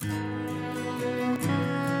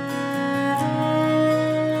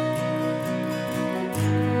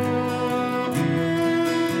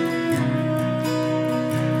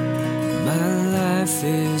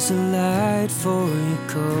is a light for your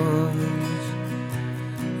cause.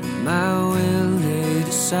 My will laid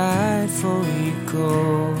aside for your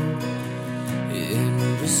cause.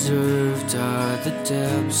 And preserved are the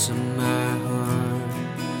depths of my heart,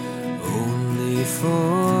 only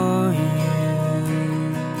for you.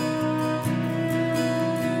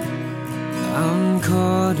 I'm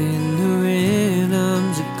caught in the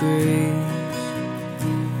rhythms of grace.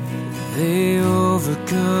 They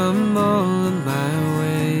overcome all of my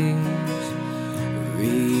ways,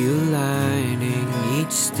 realigning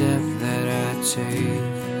each step that I take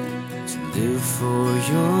to live for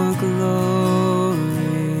your glory.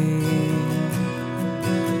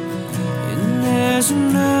 And there's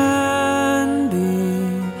none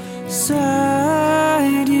beside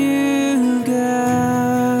you,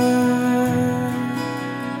 God.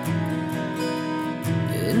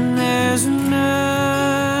 And there's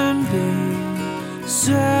none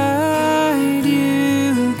beside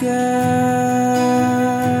you, God.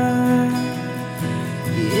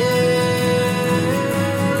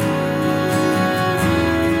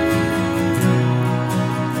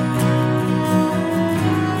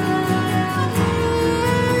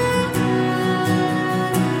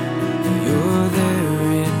 You're there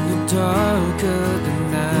in the dark of the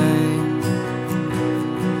night,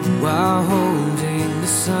 while holding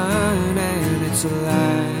the sun and its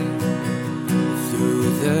light. Through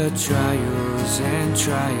the trials and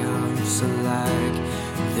triumphs alike,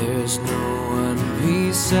 there's no one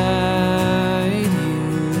beside you.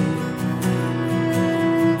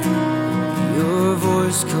 Your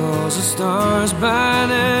voice calls the stars by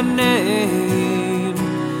their name.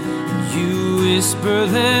 You whisper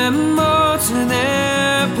them all to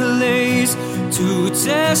their place, to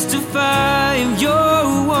testify of your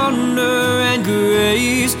wonder and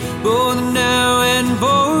grace, both now and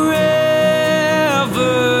forever.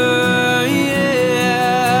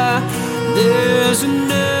 Yeah, there's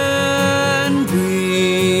none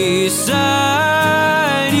beside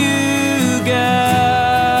you,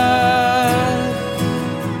 God.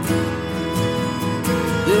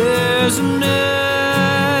 There's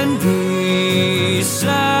none beside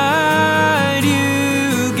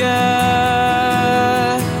you,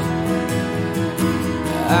 God.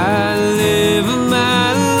 I live my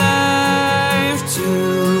life to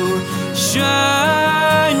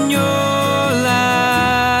shine your light,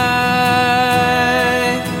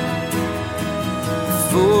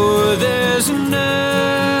 for there's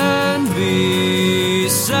none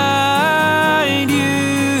beside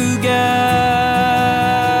you, God.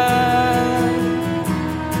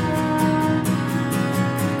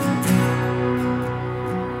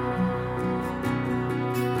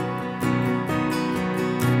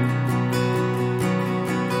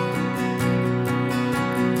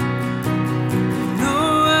 No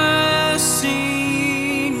eyes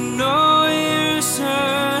seen, no ears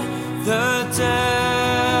heard the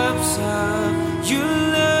depths of your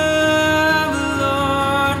love,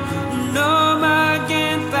 Lord. No mind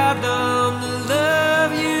can fathom the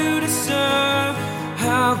love you deserve.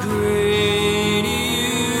 How great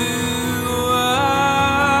you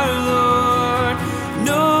are, Lord.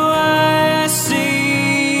 No eyes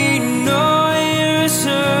seen, no ears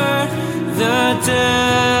heard the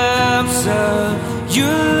depths of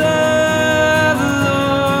your love,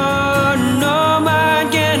 Lord. No mind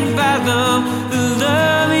can fathom the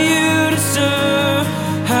love you deserve.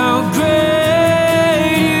 How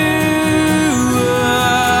great you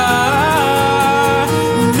are.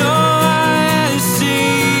 No eyes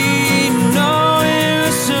seen, no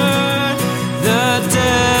ears heard the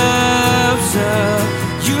depths of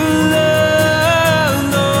your love,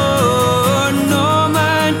 Lord. No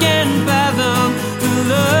mind can fathom the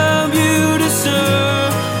love you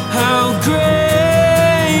deserve. How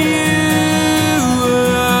great you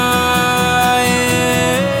are,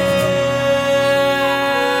 yeah.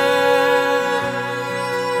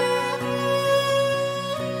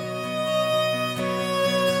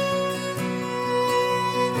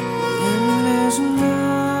 And there's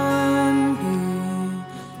none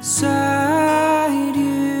beside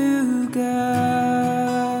you, God.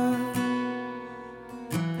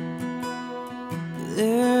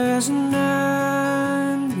 There's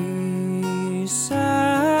none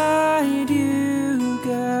beside you,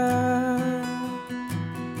 God.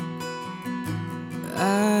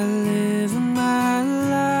 I live my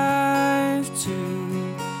life to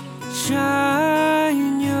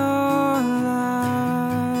shine your light,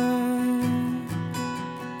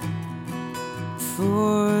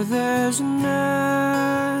 for there's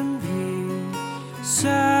none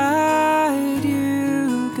beside